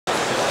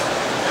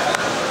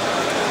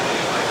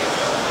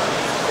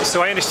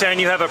So I understand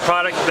you have a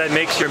product that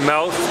makes your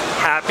mouth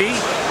happy.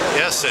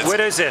 Yes. What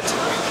is it?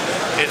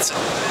 It's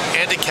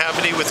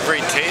anti-cavity with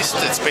great taste.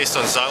 It's based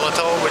on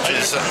xylitol, which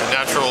is a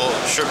natural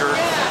sugar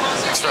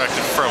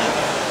extracted from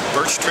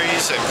birch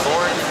trees and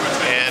corn.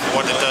 And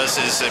what it does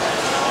is it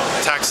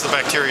attacks the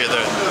bacteria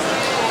that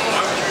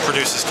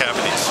produces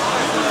cavities.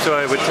 So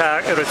it would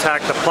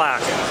attack the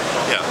plaque.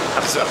 Yeah.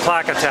 A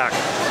plaque attack.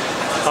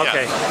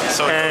 Okay. Yeah.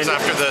 So it goes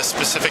after the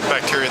specific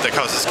bacteria that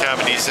causes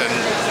cavities and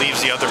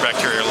leaves the other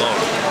bacteria alone.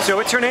 So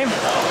what's your name?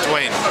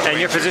 Dwayne. And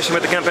your position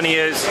with the company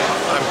is?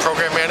 I'm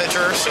program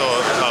manager, so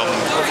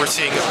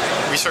overseeing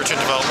research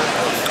and development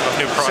of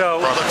new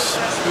products.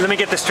 Let me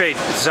get this straight.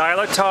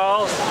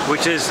 Xylitol,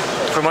 which is,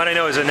 from what I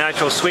know, is a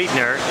natural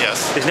sweetener,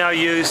 yes, is now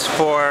used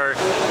for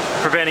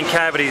preventing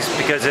cavities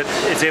because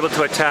it's able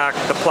to attack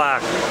the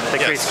plaque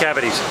that creates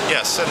cavities.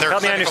 Yes, and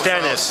help me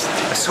understand this.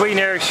 A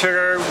sweetener,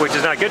 sugar, which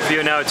is not good for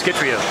you, now it's good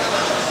for you.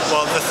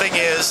 Well, the thing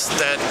is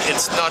that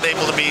it's not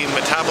able to be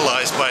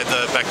metabolized by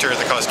the bacteria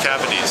that cause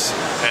cavities,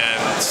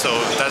 and so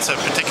that's a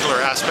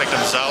particular aspect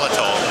of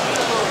xylitol,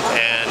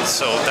 and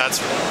so that's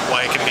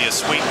why it can be a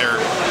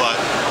sweetener, but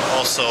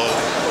also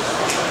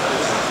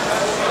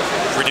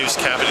reduce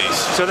cavities.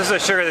 So this is a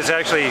sugar that's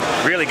actually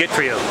really good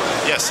for you.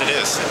 Yes, it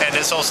is, and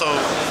it's also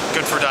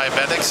good for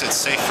diabetics. It's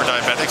safe for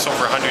diabetics.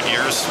 Over 100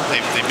 years,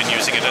 they've been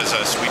using it as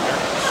a sweetener.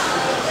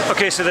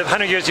 Okay, so the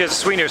 100 years as a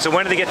sweetener. So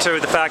when did they get to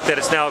the fact that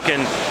it's now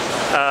can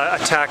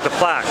attack the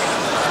plaque?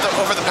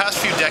 Over the past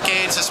few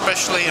decades,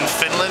 especially in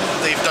Finland,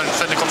 they've done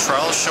clinical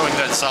trials showing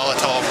that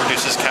xylitol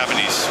reduces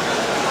cavities.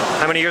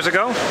 How many years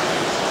ago?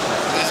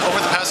 Over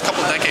the past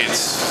couple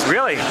decades.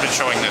 Really? They've been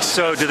showing this.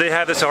 So do they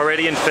have this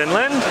already in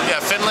Finland?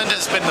 Yeah, Finland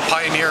has been the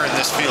pioneer in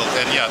this field,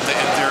 and yeah,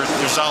 there's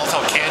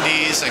xylitol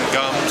candies and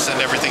gums and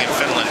everything in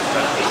Finland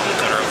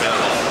that are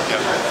available. Yeah.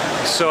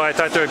 So I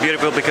thought they were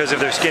beautiful because of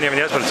their skin and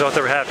everything else, but it's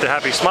also the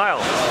happy smile.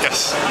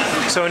 Yes.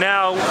 So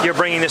now you're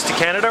bringing this to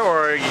Canada,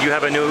 or you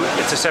have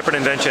it's a separate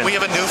invention? We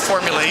have a new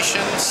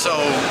formulation. So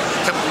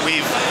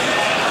we've,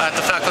 at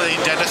the Faculty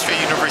of Dentistry,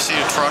 University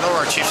of Toronto,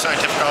 our Chief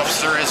Scientific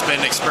Officer has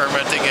been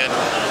experimenting, and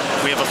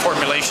we have a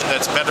formulation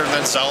that's better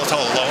than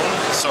xylitol alone.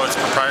 So it's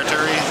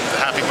proprietary,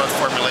 the Happy Mouth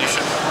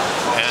formulation,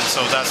 and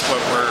so that's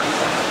what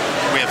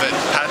we have it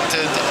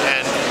patented,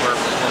 and we're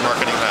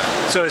marketing that.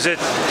 So is it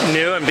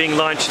new and being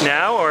launched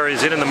now, or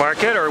is it in the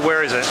market, or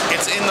where is it?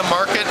 It's in the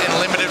market in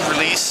limited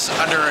release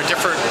under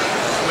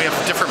we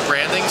have different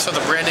branding, so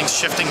the branding's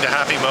shifting to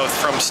Happy Mouth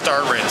from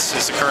Star Rinse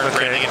is the current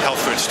branding in health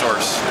food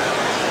stores.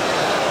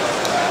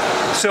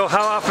 So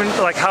how often,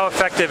 how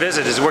effective is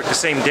it? Does it work the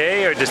same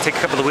day, or does it take a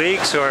couple of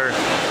weeks, or?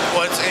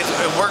 Well,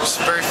 it works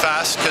very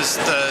fast because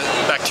the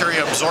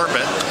bacteria absorb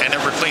it and it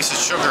replaces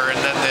sugar, and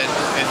then it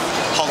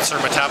halts their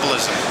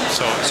metabolism.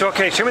 So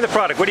okay, show me the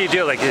product. What do you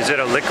do? Is it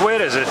a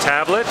liquid? Is it a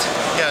tablet?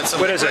 Yeah, it's a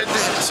liquid. What is it?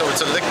 So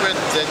it's a liquid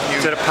that you...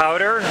 Is it a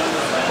powder,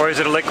 or is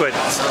it a liquid?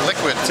 It's a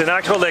liquid. It's an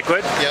actual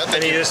liquid. Yeah.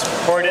 And you just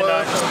pour it in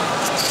a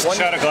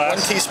shot of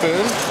glass. 1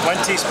 teaspoon. 1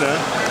 teaspoon.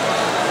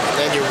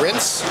 Then you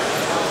rinse.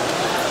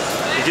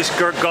 You just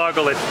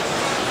gurgle it.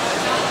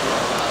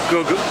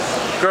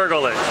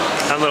 Gurgle it.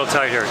 I'm a little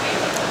tight here.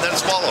 Then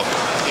swallow.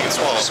 You can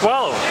swallow.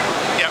 Swallow?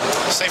 Yeah,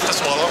 safe to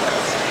swallow.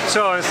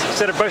 So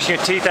instead of brushing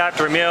your teeth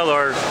after a meal,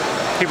 or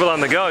people on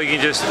the go, you can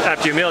just,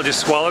 after your meal,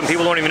 just swallow it, and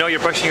people won't even know you're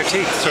brushing your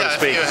teeth, so to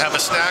speak. If you have a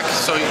snack,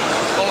 so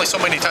only so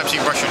many times you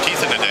can brush your teeth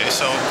in a day,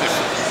 so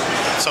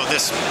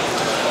this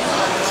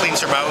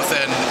cleans your mouth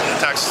and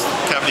attacks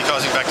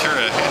cavity-causing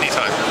bacteria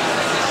anytime.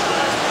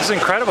 This is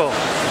incredible.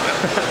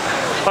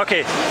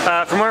 Okay,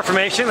 for more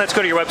information, let's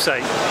go to your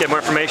website. Get more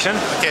information.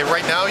 Okay,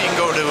 right now you can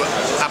go to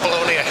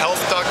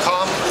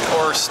apolloniahealth.com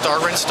or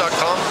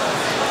starrinse.com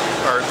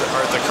are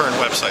the current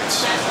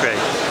websites. Great.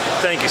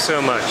 Thank you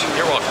so much.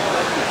 You're welcome.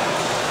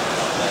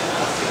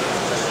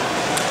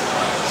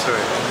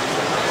 Sorry.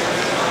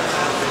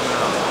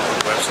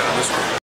 Website on this one.